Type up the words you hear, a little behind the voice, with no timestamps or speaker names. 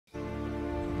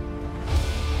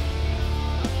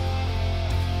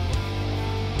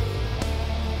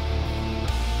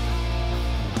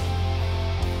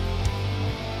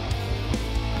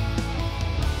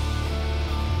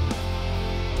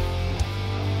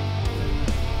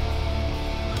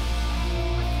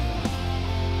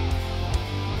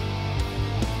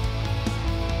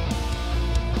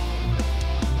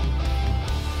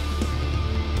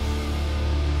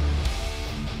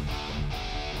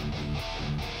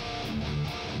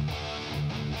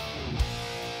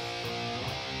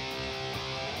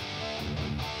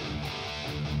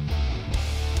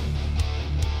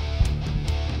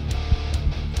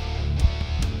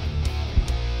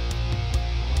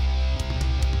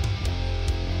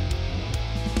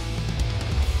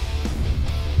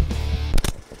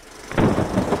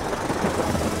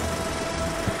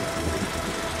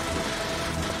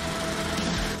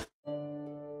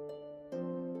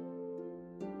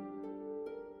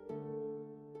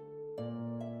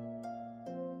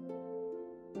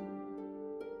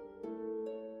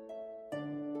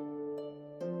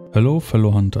Hello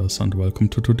fellow hunters and welcome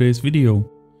to today's video.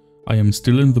 I am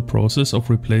still in the process of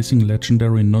replacing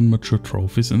legendary non-mature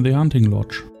trophies in the hunting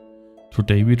lodge.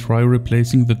 Today we try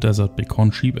replacing the desert bighorn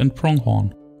sheep and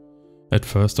pronghorn. At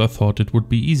first I thought it would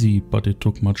be easy, but it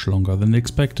took much longer than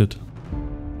expected.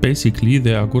 Basically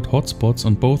there are good hotspots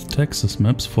on both Texas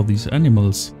maps for these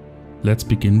animals. Let's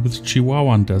begin with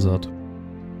Chihuahuan Desert.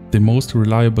 The most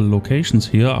reliable locations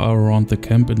here are around the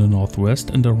camp in the northwest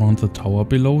and around the tower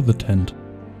below the tent.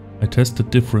 I tested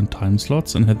different time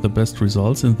slots and had the best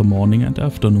results in the morning and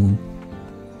afternoon.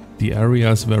 The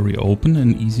area is very open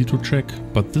and easy to check,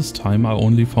 but this time I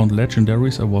only found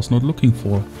legendaries I was not looking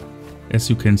for.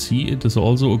 As you can see, it is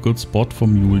also a good spot for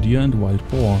mule deer and wild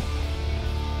boar.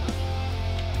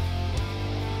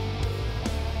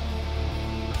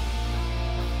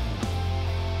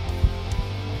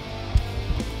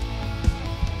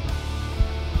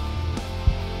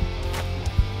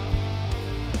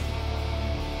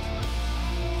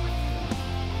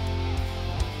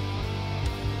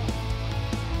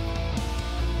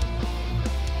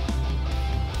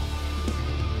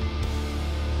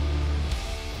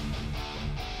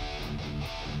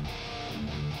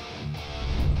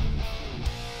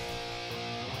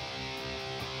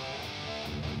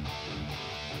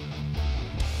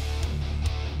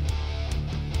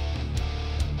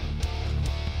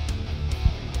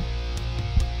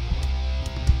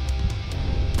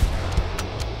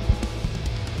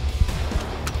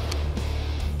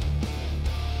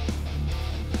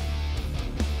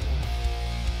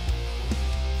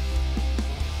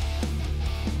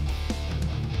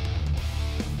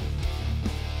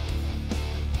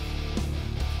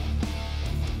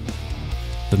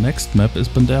 The next map is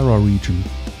Bandera region.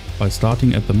 By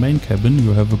starting at the main cabin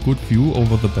you have a good view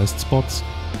over the best spots.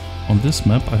 On this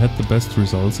map I had the best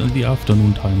results in the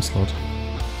afternoon time slot.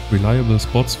 Reliable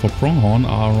spots for pronghorn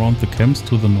are around the camps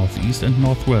to the northeast and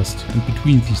northwest and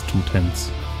between these two tents.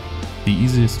 The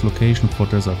easiest location for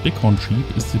desert bighorn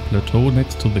sheep is the plateau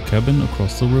next to the cabin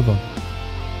across the river.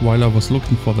 While I was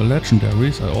looking for the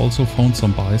legendaries I also found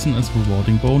some bison as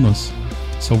rewarding bonus.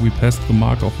 So we passed the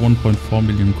mark of 1.4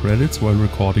 million credits while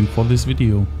recording for this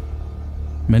video.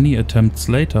 Many attempts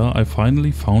later I finally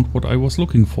found what I was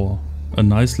looking for. A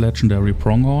nice legendary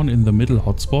pronghorn in the middle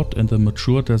hotspot and a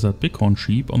mature desert bighorn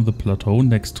sheep on the plateau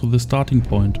next to the starting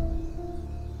point.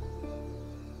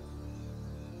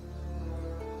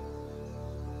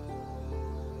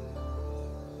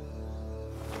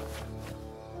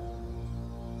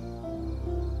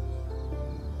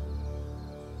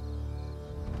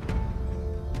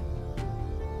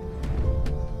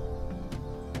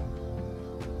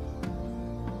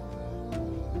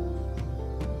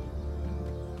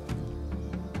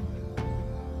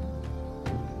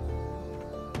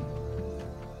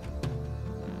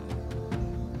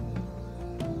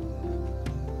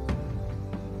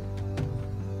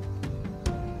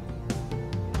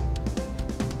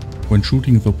 When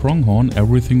shooting the pronghorn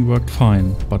everything worked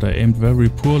fine, but I aimed very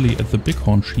poorly at the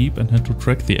bighorn sheep and had to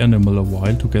track the animal a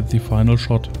while to get the final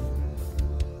shot.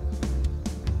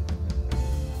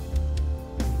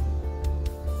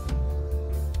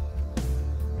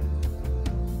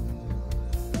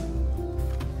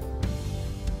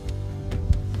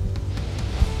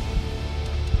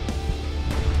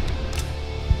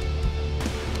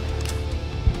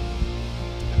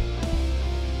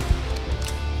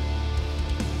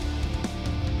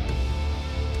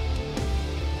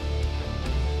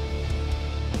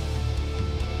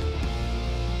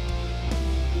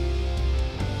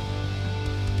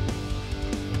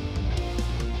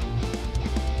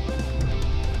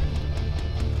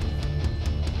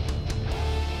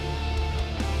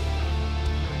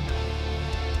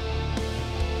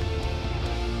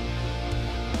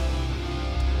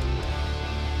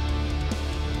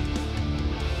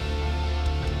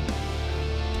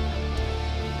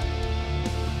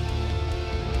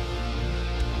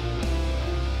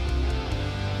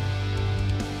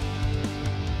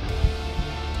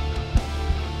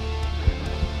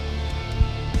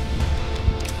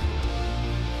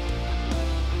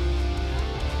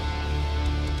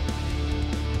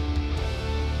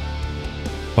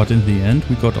 But in the end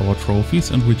we got our trophies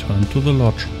and returned to the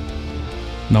lodge.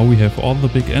 Now we have all the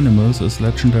big animals as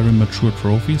legendary mature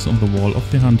trophies on the wall of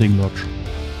the hunting lodge.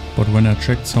 But when I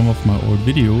checked some of my old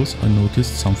videos I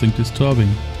noticed something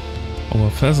disturbing. Our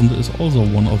pheasant is also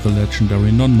one of the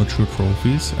legendary non-mature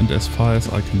trophies and as far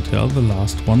as I can tell the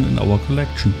last one in our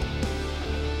collection.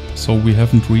 So we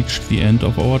haven't reached the end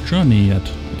of our journey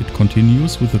yet. It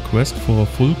continues with the quest for a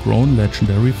full-grown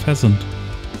legendary pheasant.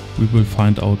 We will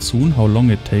find out soon how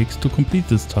long it takes to complete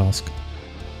this task.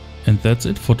 And that's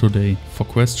it for today. For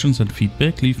questions and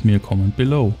feedback, leave me a comment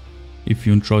below. If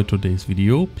you enjoyed today's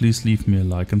video, please leave me a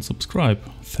like and subscribe.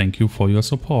 Thank you for your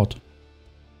support.